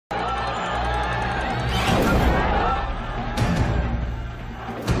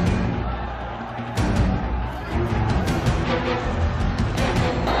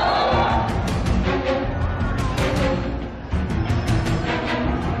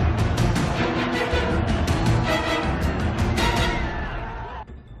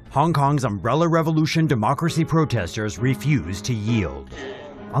Hong Kong's umbrella revolution democracy protesters refused to yield.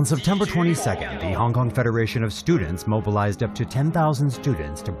 On September 22nd, the Hong Kong Federation of Students mobilized up to 10,000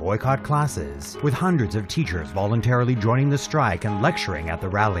 students to boycott classes, with hundreds of teachers voluntarily joining the strike and lecturing at the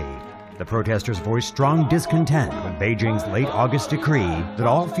rally. The protesters voiced strong discontent with Beijing's late August decree that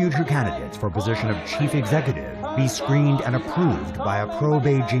all future candidates for position of chief executive be screened and approved by a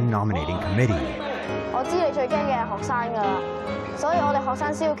pro-Beijing nominating committee.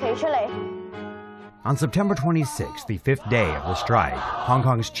 On September 26, the fifth day of the strike, Hong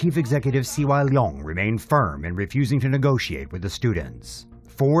Kong's chief executive CY Leung remained firm in refusing to negotiate with the students.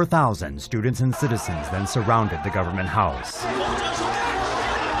 4,000 students and citizens then surrounded the government house.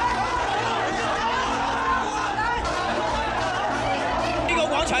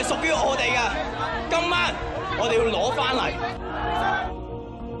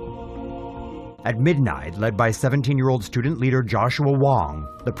 At midnight, led by 17-year-old student leader Joshua Wong,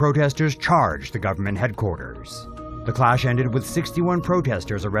 the protesters charged the government headquarters. The clash ended with 61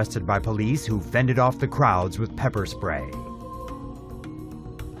 protesters arrested by police who fended off the crowds with pepper spray.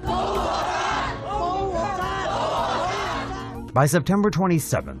 By September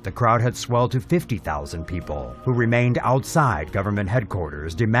 27th, the crowd had swelled to 50,000 people, who remained outside government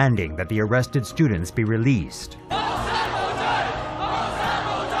headquarters demanding that the arrested students be released.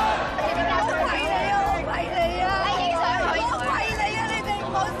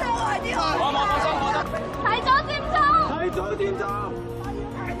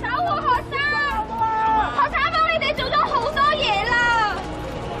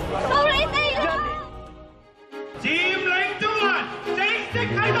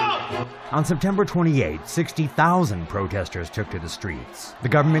 On September 28, 60,000 protesters took to the streets. The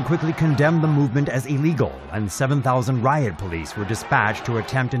government quickly condemned the movement as illegal, and 7,000 riot police were dispatched to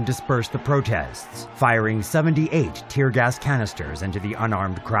attempt and disperse the protests, firing 78 tear gas canisters into the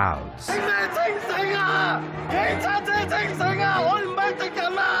unarmed crowds.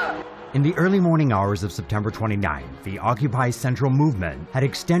 In the early morning hours of September 29, the Occupy Central movement had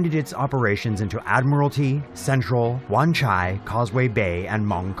extended its operations into Admiralty, Central, Wan Chai, Causeway Bay, and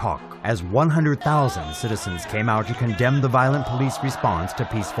Mong Kok, as 100,000 citizens came out to condemn the violent police response to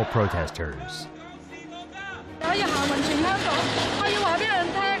peaceful protesters.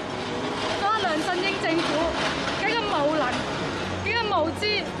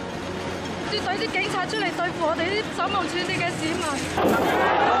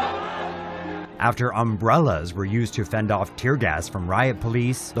 After umbrellas were used to fend off tear gas from riot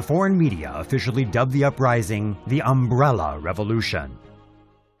police, the foreign media officially dubbed the uprising the Umbrella Revolution.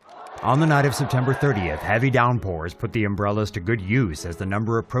 On the night of September 30th, heavy downpours put the umbrellas to good use as the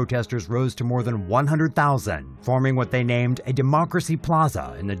number of protesters rose to more than 100,000, forming what they named a democracy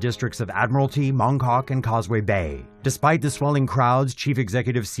plaza in the districts of Admiralty, Mong Kok, and Causeway Bay. Despite the swelling crowds, Chief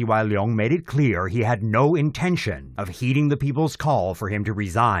Executive CY Leung made it clear he had no intention of heeding the people's call for him to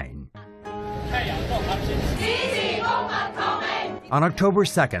resign. On October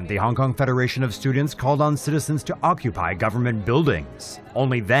 2nd, the Hong Kong Federation of Students called on citizens to occupy government buildings.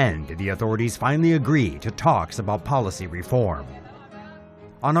 Only then did the authorities finally agree to talks about policy reform.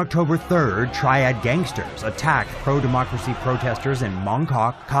 On October 3rd, triad gangsters attacked pro-democracy protesters in Mong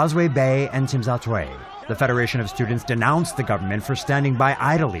Kok, Causeway Bay, and Tsim Sha Tsui. The Federation of Students denounced the government for standing by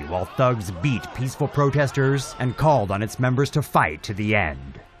idly while thugs beat peaceful protesters and called on its members to fight to the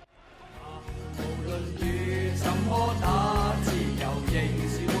end.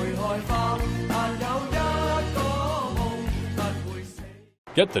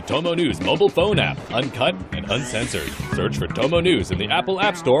 Get the Tomo News mobile phone app, uncut and uncensored. Search for Tomo News in the Apple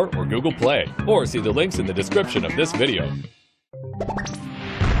App Store or Google Play, or see the links in the description of this video.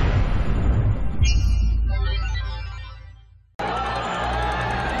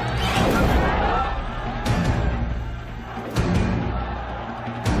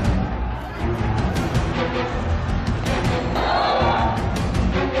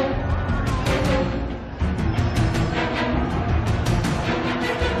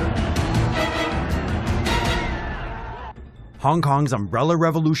 Hong Kong's umbrella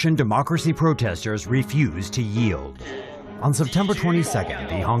revolution democracy protesters refused to yield. On September 22nd,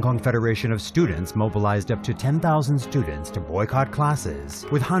 the Hong Kong Federation of Students mobilized up to 10,000 students to boycott classes,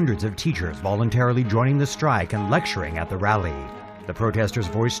 with hundreds of teachers voluntarily joining the strike and lecturing at the rally. The protesters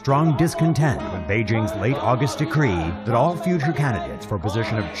voiced strong discontent with Beijing's late August decree that all future candidates for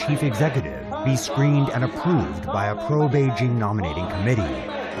position of chief executive be screened and approved by a pro-Beijing nominating committee.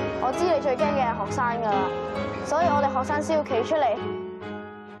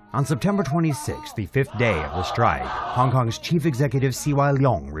 On September 26, the fifth day of the strike, Hong Kong's chief executive CY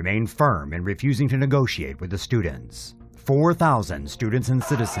Leung remained firm in refusing to negotiate with the students. 4,000 students and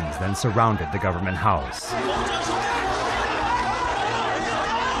citizens then surrounded the government house.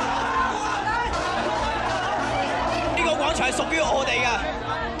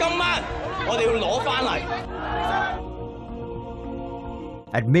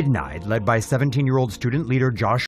 At midnight, led by 17-year-old student leader Josh